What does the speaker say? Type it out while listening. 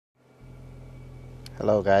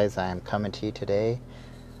Hello, guys. I am coming to you today.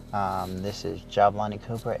 This is Jablani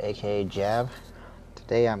Cooper, aka Jab.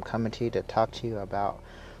 Today, I'm coming to you to talk to you about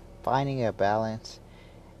finding a balance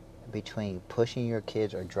between pushing your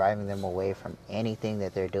kids or driving them away from anything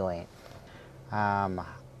that they're doing. Um,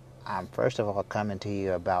 I'm first of all coming to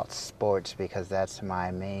you about sports because that's my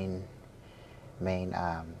main thing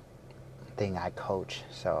I coach.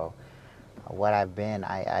 So, what I've been,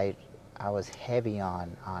 I was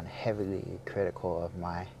heavily critical of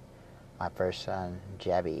my first son,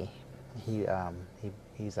 Jebby.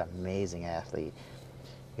 He's an amazing athlete.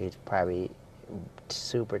 He's probably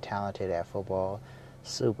super talented at football,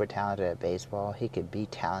 super talented at baseball. He could be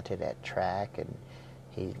talented at track, and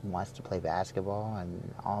he wants to play basketball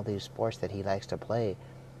and all these sports that he likes to play.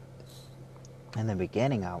 In the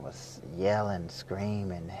beginning, I was yelling,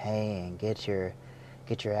 screaming, "Hey, and get your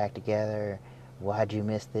act together! Why'd you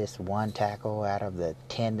miss this one tackle out of the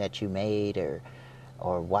 10 that you made,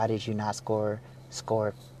 or why did you not score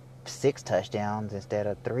 6 touchdowns instead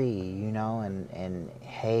of 3, and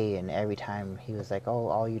hey, and every time he was like, "Oh,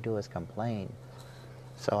 all you do is complain."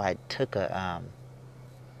 So I took a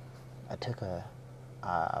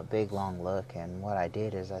big long look, and what I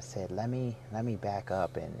did is I said, let me back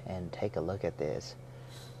up and take a look at this.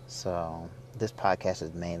 So this podcast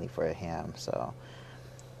is mainly for him. So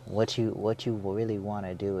what you really want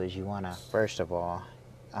to do is you want to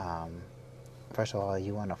um, first of all,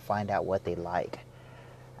 you want to find out what they like.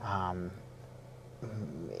 Um,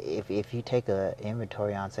 if you take a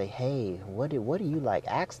inventory on, say, "Hey, what do you like?"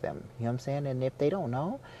 Ask them. You know what I'm saying? And if they don't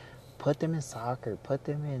know, put them in soccer, put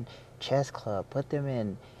them in chess club, put them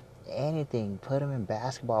in anything, put them in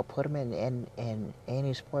basketball, put them in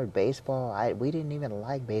any sport. Baseball, we didn't even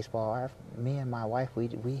like baseball. Me and my wife, we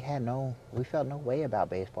felt no way about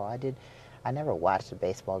baseball. I never watched a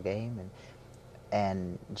baseball game,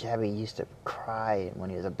 and Jebby used to cry when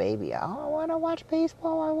he was a baby. "Oh, I want to watch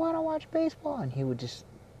baseball. I want to watch baseball." And he would just,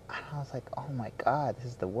 I was like, "Oh my God, this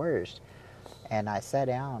is the worst." And I sat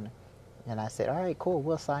down and I said, "All right, cool.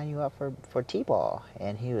 We'll sign you up for T-ball."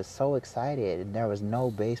 And he was so excited. And there was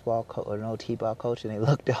no baseball or no T-ball coach. And they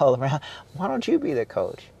looked all around. "Why don't you be the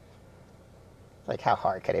coach?" Like, how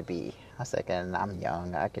hard could it be? I was like, "And I'm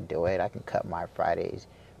young. I can do it. I can cut my Friday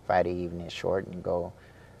evening short and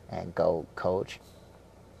go coach."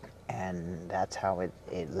 And that's how it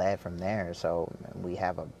led from there. So we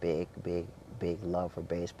have a big love for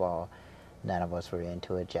baseball. None of us were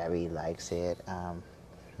into it. Jerry likes it.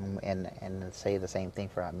 And say the same thing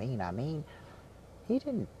for Amin. Amin, he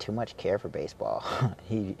didn't too much care for baseball.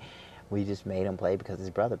 We just made him play because his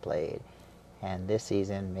brother played. And this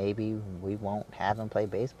season, maybe we won't have him play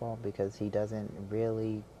baseball because he doesn't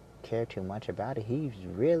really care too much about it. He's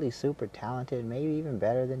really super talented, maybe even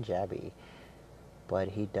better than Jabby, but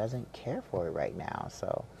he doesn't care for it right now.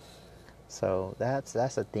 So that's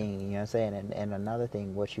a thing, you know what I'm saying? And another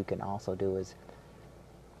thing, what you can also do is,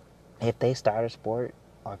 if they start a sport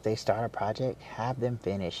or if they start a project, have them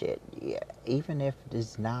finish it. Yeah, even if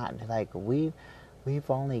it's not like we've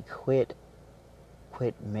only quit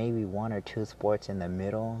maybe one or two sports in the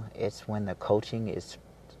middle. It's when the coaching is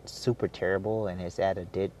super terrible and it's at a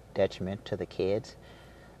detriment to the kids,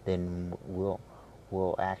 then we'll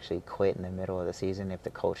actually quit in the middle of the season if the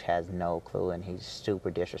coach has no clue and he's super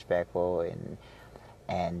disrespectful,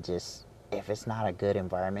 and just, if it's not a good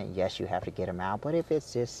environment, yes, you have to get him out. But if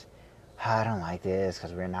it's just, "I don't like this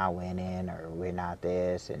because we're not winning or we're not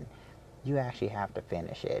this," and you actually have to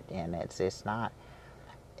finish it. And it's not,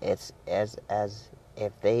 it's as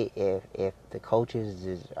if the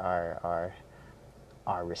coaches are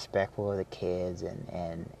respectful of the kids,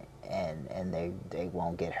 and they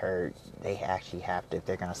won't get hurt. They actually have to, if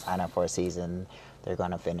they're going to sign up for a season, they're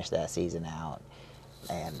going to finish that season out,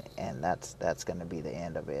 and that's going to be the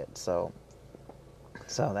end of it. So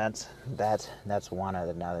that's one of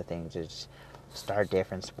another things. Is start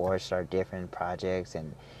different sports, start different projects,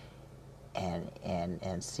 and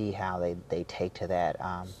see how they take to that.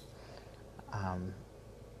 Um,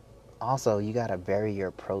 Also, you gotta vary your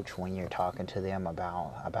approach when you're talking to them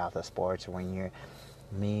about the sports. When you're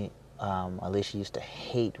me, Alicia used to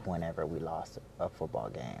hate whenever we lost a football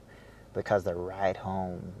game, because the ride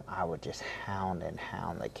home I would just hound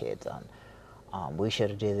the kids on, "We should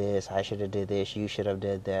have did this, I should have did this, you should have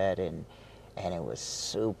did that," and it was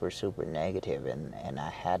super negative, and I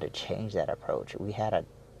had to change that approach. We had a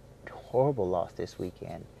horrible loss this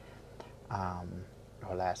weekend,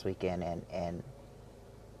 or last weekend, and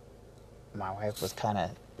my wife was kind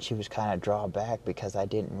of drawn back because I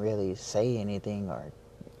didn't really say anything or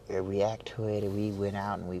react to it. We went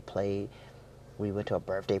out and we played. We went to a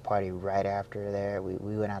birthday party right after there.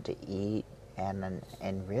 We went out to eat,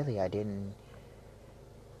 and really I didn't.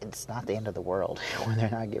 It's not the end of the world when they're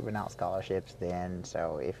not giving out scholarships then.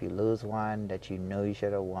 So if you lose one that you know you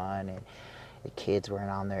should have won, and the kids weren't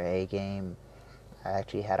on their A game, I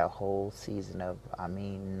actually had a whole season of,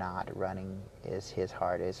 not running is his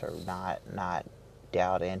hardest, or not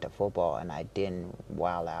dialed into football, and I didn't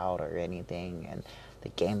wild out or anything. And the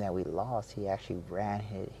game that we lost, he actually ran.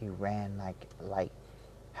 He ran like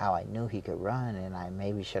how I knew he could run, and I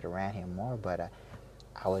maybe should have ran him more, but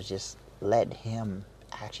I was just letting him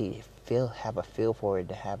actually have a feel for it,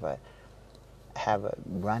 to have a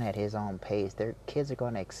run at his own pace. Their kids are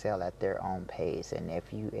going to excel at their own pace, and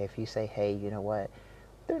if you say, hey, you know what,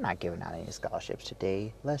 they're not giving out any scholarships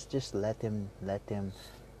today. Let's just let them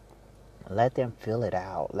fill it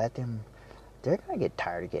out. They're gonna get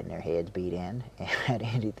tired of getting their heads beat in at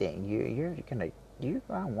anything. You're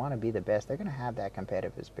gonna want to be the best. They're gonna have that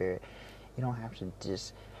competitive spirit. You don't have to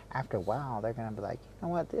just, after a while, they're gonna be like, you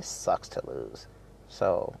know what, this sucks to lose.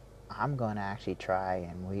 So I'm going to actually try,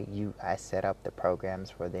 and I set up the programs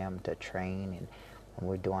for them to train, and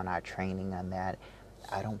we're doing our training on that.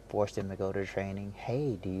 I don't force them to go to training.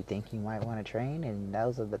 Hey, do you think you might want to train? And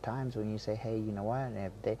those are the times when you say, hey, you know what?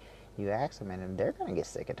 And if you ask them, and they're going to get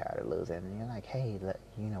sick and tired of losing. And you're like, hey,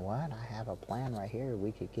 you know what? I have a plan right here.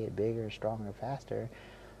 We could get bigger, stronger, faster.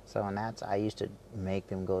 So, and I used to make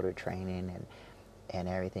them go to training and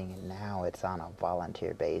everything, and now it's on a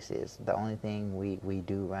volunteer basis. The only thing we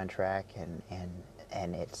do run track, and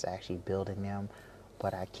it's actually building them,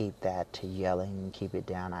 but I keep that to yelling, keep it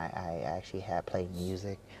down. I actually have played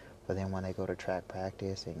music for them when they go to track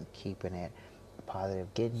practice, and keeping it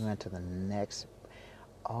positive, getting you into the next.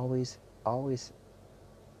 Always, always,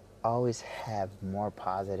 always have more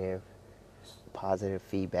positive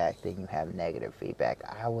feedback than you have negative feedback.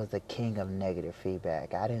 I was the king of negative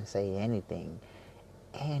feedback. I didn't say anything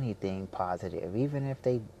positive. Even if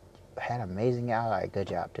they had amazing, all right, good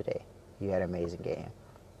job today, you had an amazing game.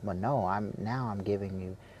 But no, I'm giving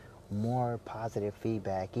you more positive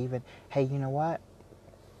feedback. Even, hey, you know what,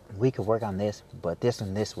 we could work on this, but this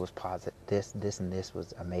and this was positive, this and this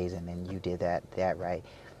was amazing, and you did that right.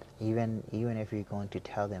 Even if you're going to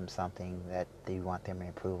tell them something that you want them to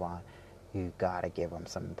improve on, you gotta give them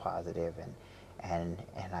something positive. And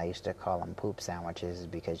I used to call them poop sandwiches,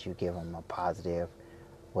 because you give them a positive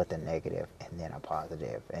with a negative and then a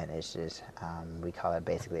positive, and it's just, we call it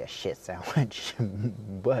basically a shit sandwich.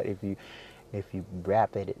 But if you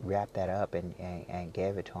wrap that up and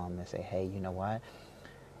give it to them and say, hey, you know what,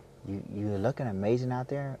 you're looking amazing out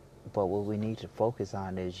there, but what we need to focus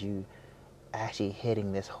on is you actually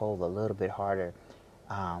hitting this hole a little bit harder.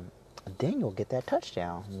 Then you'll get that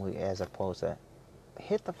touchdown, as opposed to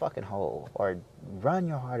hit the fucking hole or run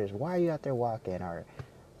your hardest. Why are you out there walking? Or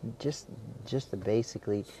just to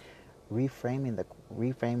basically reframing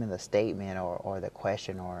the statement, or the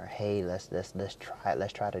question, or hey, let's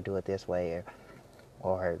try to do it this way,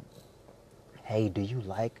 or hey, do you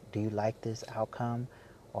like this outcome,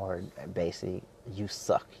 or basically, you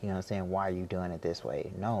suck, you know what I'm saying, why are you doing it this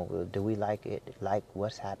way? No, do we like it, like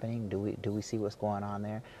what's happening, do we see what's going on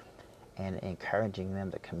there? And encouraging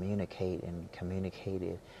them to communicate, and communicate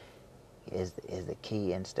it is the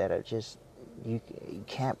key. Instead of just, you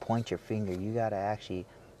can't point your finger. You gotta actually,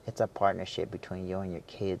 it's a partnership between you and your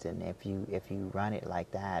kids. And if you run it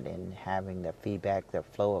like that, and having the feedback, the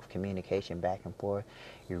flow of communication back and forth,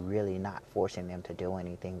 you're really not forcing them to do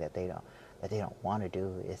anything that they don't want to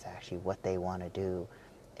do. It's actually what they want to do.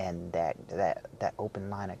 And that open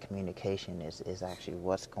line of communication is actually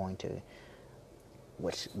what's going to,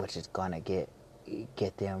 which is gonna get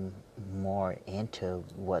them more into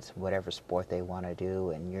whatever sport they want to do.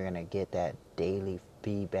 And you're gonna get that daily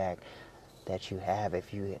feedback that you have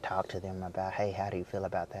if you talk to them about, hey, how do you feel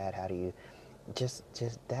about that? How do you just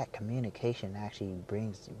that communication actually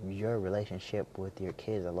brings your relationship with your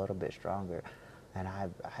kids a little bit stronger. And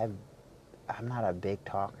I'm not a big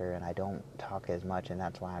talker, and I don't talk as much, and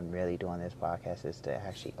that's why I'm really doing this podcast, is to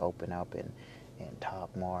actually open up and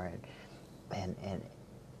talk more,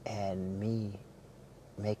 and me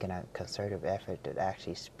making a concerted effort to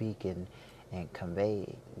actually speak and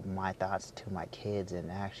convey my thoughts to my kids,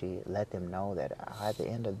 and actually let them know that at the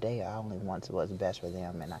end of the day, I only want what's best for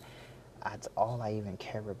them, and that's all I even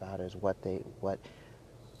care about, is what the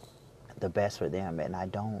best for them. And I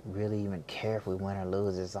don't really even care if we win or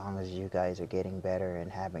lose, as long as you guys are getting better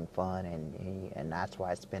and having fun, and that's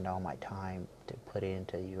why I spend all my time to put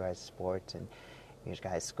into you guys' sports and you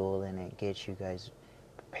guys' schooling, and get you guys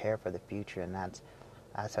prepared for the future. And that's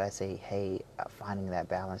why I say, hey, finding that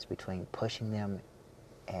balance between pushing them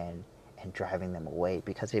and and driving them away.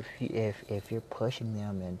 Because if you're pushing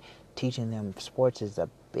them and teaching them, sports is a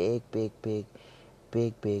big,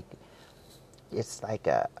 it's like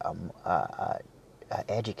a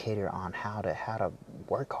educator on how to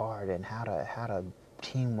work hard and how to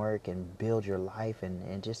teamwork and build your life,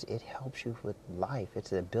 and just it helps you with life. It's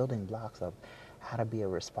the building blocks of how to be a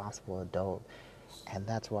responsible adult. And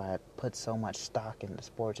that's why I put so much stock into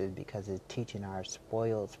sports, is because it's teaching our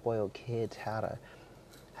spoiled kids how to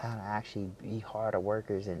actually be harder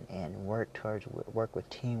workers, and work with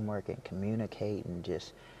teamwork and communicate, and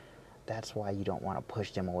just that's why you don't want to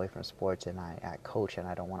push them away from sports. And I coach, and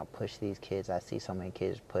I don't want to push these kids. I see so many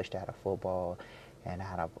kids pushed out of football and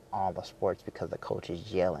out of all the sports because the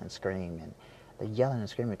coaches yell and scream, and they're yelling and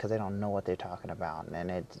screaming because they don't know what they're talking about, and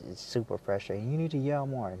it's super frustrating. You need to yell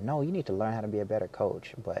more. No, you need to learn how to be a better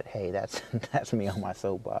coach. But hey, that's that's me on my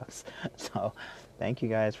soapbox. So thank you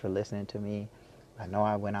guys for listening to me. I know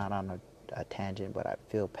I went out on a tangent, but I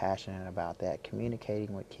feel passionate about that.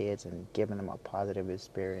 Communicating with kids and giving them a positive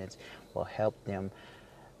experience will help them,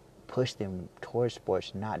 push them towards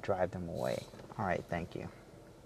sports, not drive them away. All right, thank you.